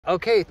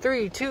Okay,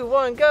 3, 2,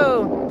 1,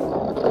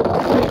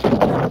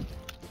 go!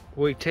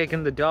 We're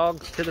taking the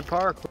dogs to the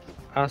park.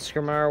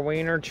 Oscar Mayer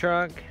Wiener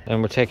truck. And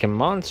we're taking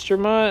Monster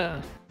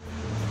Mutt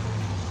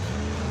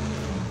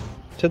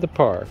to the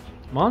park.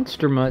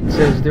 Monster Mutt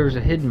says there's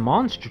a hidden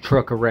monster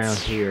truck around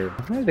here.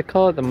 Maybe they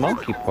call it the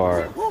monkey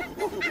park. You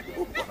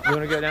want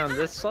to go down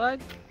this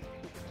slide?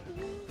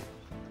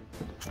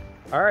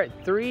 All right,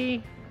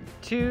 3,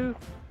 2,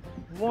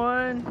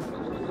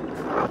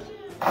 1.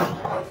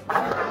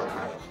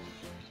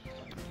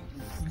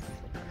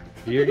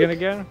 You're gonna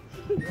go?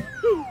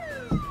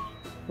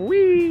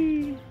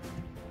 Whee!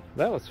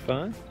 That was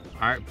fun.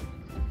 All right,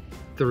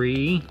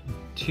 3,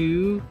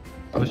 2,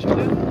 push it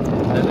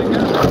down. Let it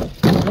go.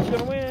 Who's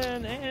gonna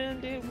win?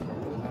 And it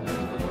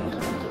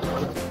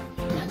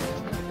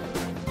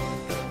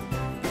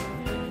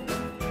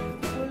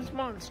was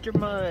Monster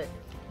Mutt.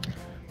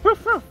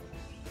 Woof, woof.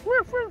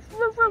 Woof, woof,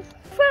 woof, woof,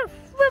 woof,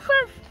 woof,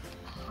 woof.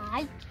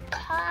 Hi,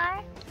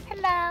 car.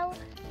 Hello.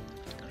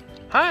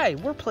 Hi,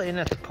 we're playing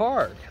at the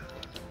park.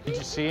 Did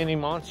you see any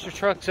monster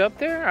trucks up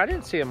there? I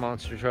didn't see a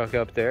monster truck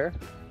up there.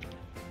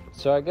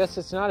 So I guess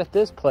it's not at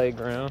this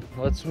playground.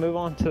 Let's move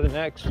on to the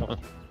next one.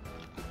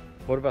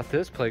 What about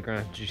this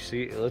playground? Did you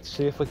see? Let's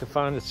see if we can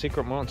find a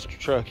secret monster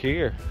truck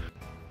here.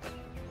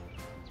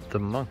 The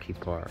monkey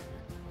park.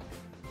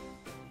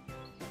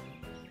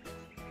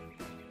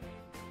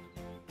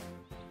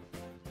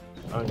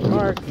 On your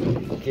mark,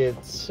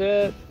 get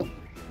set,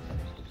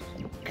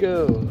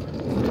 go.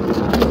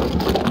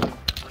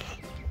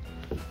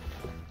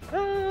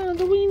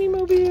 The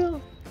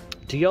Wienermobile.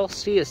 Do y'all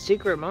see a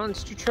secret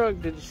monster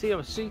truck? Did you see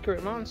a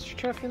secret monster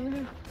truck in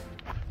there?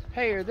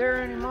 Hey, are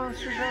there any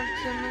monster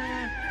trucks in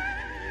there?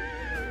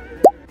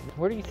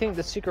 Where do you think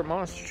the secret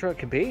monster truck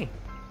could be?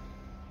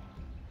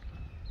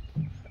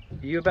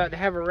 You about to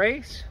have a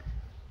race?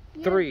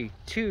 Yeah. 3,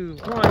 2,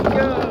 1,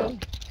 go!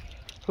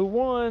 Who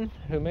won?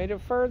 Who made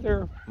it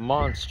further?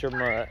 Monster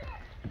Mutt.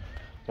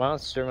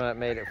 Monster Mutt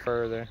made it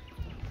further.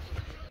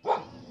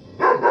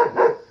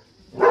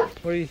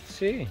 What do you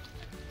see?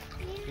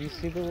 Do you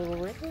see the little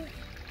river?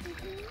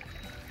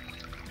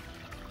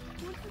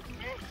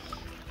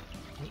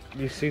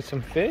 You see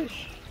some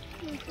fish?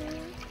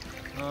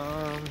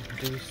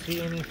 Do you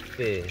see any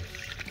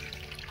fish?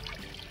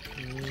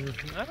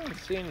 I don't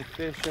see any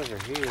fish over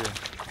here.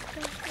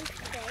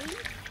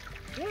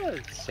 Yeah,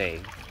 it's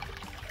safe.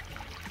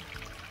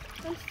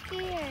 I'm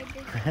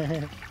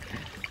scared.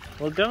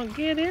 Well, don't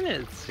get in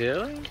it,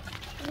 silly.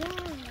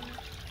 Yeah.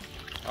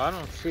 I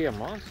don't see a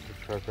monster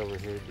truck over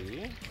here, do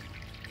you?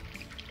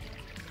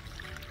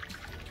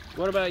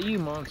 What about you,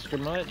 Monster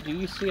Mutt? Do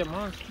you see a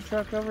monster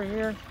truck over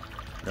here?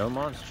 No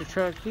monster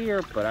truck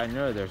here, but I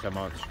know there's a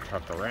monster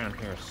truck around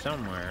here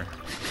somewhere.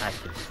 I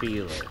can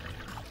feel it.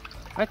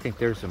 I think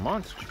there's a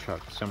monster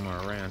truck somewhere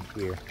around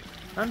here.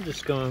 I'm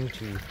just going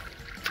to...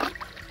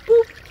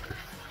 Boop!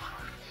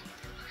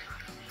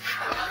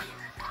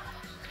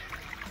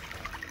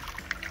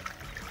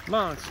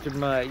 Monster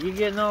Mutt, you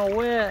getting all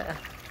wet.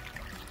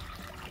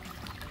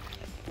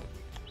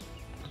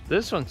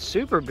 This one's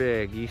super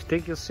big. You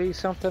think you'll see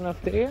something up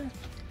there?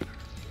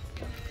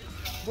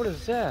 What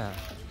is that?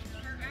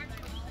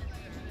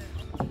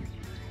 I'm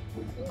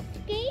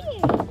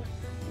scared.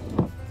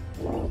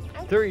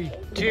 3,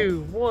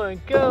 2,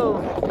 1,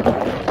 go!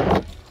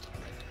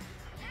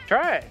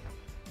 Try it.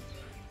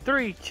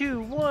 3,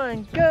 2,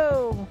 1,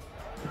 go!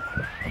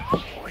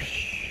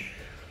 Whoosh.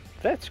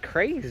 That's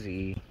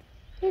crazy.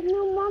 There's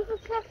no monster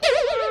truck.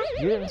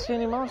 You didn't see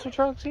any monster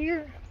trucks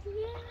here? Yeah.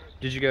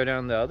 Did you go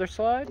down the other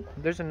slide?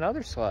 There's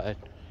another slide.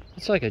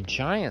 It's like a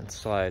giant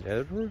slide,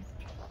 Edward.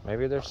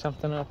 Maybe there's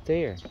something up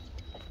there.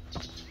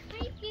 How do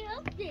you get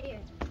up there?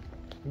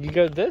 You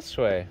go this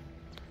way.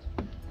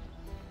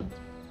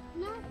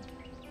 No.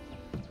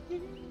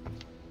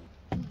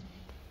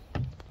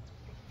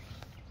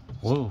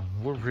 Whoa,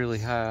 we're really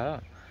high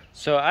up.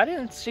 So I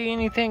didn't see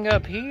anything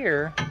up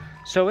here.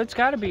 So it's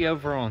got to be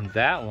over on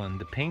that one,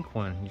 the pink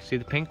one. You see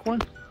the pink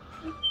one?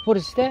 What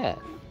is that?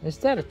 Is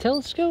that a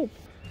telescope?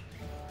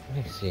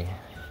 Let me see.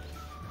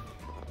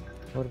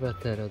 What about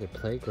that other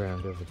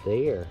playground over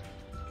there?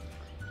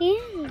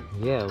 Yeah.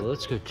 Yeah, well,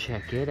 let's go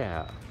check it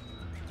out.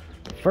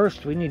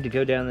 First, we need to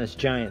go down this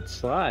giant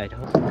slide.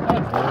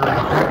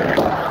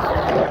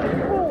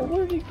 Oh,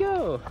 where'd he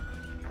go?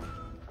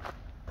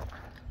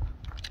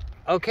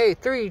 Okay,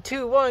 3,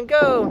 2, 1,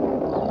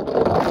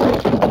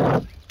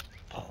 go!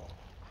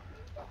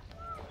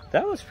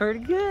 That was pretty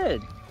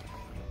good.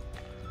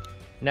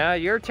 Now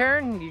your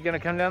turn. You gonna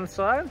come down the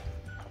slide?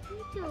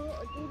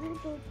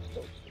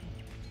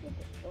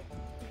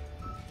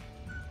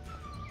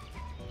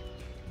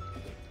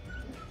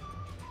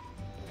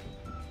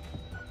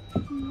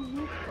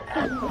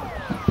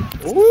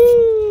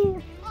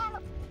 Woo!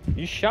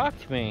 You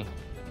shocked me.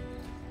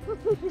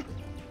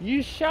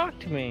 You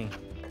shocked me.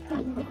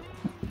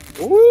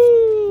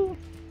 Woo!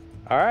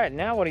 All right,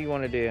 now what do you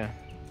want to do?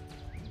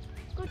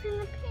 Go to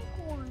the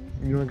pink one.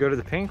 You want to go to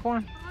the pink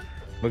one?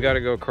 We got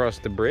to go across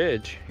the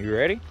bridge. You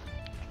ready?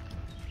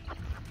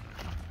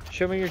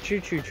 Show me your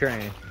choo-choo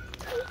train.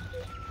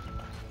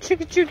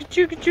 Chugga chugga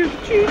chugga chugga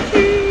choo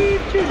choo.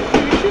 Chugga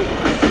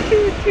chugga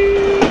choo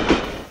choo.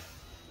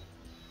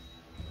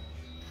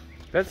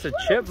 That's a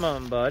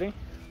chipmunk, buddy.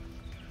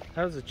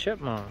 That was a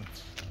chipmunk.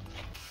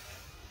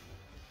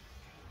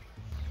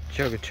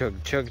 Chugga chugga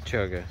chugga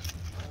chugga.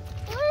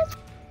 What?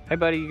 Hey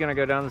buddy, you gonna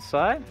go down the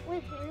slide?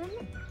 With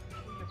him?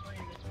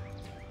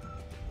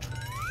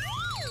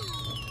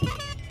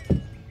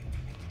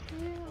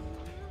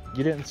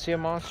 You didn't see a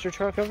monster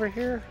truck over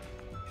here?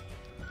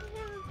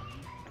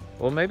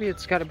 Well, maybe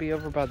it's got to be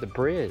over by the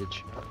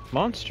bridge.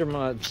 Monster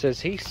Mutt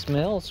says he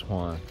smells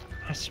one.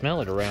 I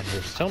smell it around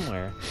here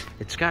somewhere.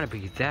 It's got to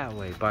be that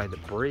way, by the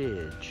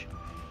bridge.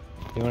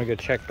 You want to go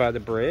check by the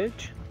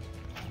bridge?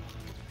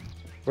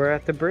 We're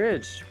at the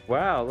bridge.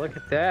 Wow, look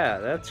at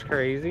that. That's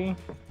crazy.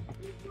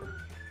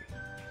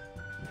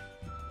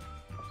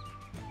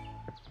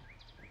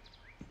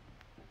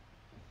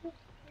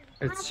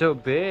 It's so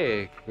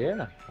big.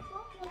 Yeah.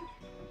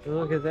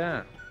 Look at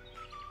that.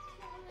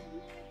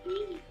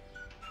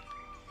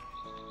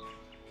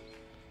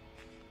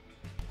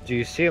 Do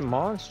you see a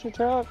monster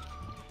truck?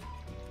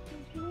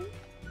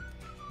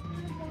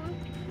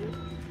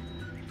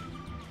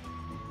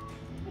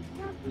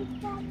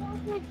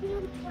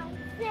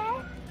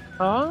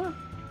 Huh?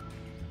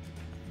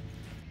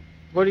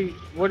 What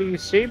do you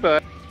see,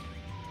 bud?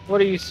 What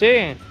are you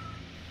seeing?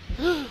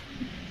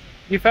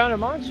 You found a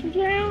monster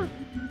jam?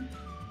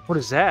 What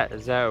is that?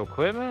 Is that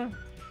equipment?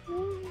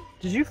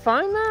 Did you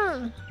find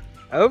that?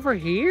 Over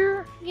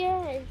here?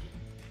 Yes.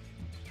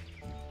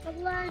 A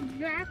lot of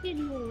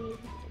dragon noise.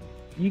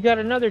 You got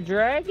another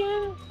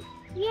dragon?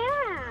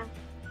 Yeah.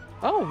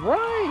 Oh,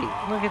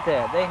 right. Look at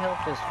that. They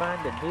helped us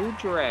find a new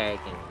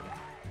dragon.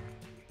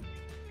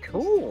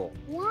 Cool.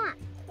 What?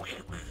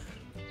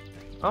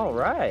 All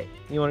right.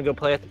 You want to go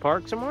play at the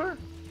park somewhere?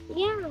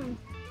 Yeah.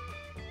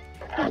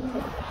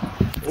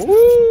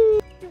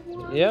 Ooh.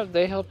 Yep,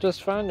 they helped us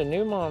find a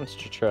new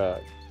monster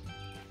truck.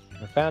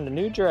 We found a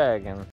new dragon.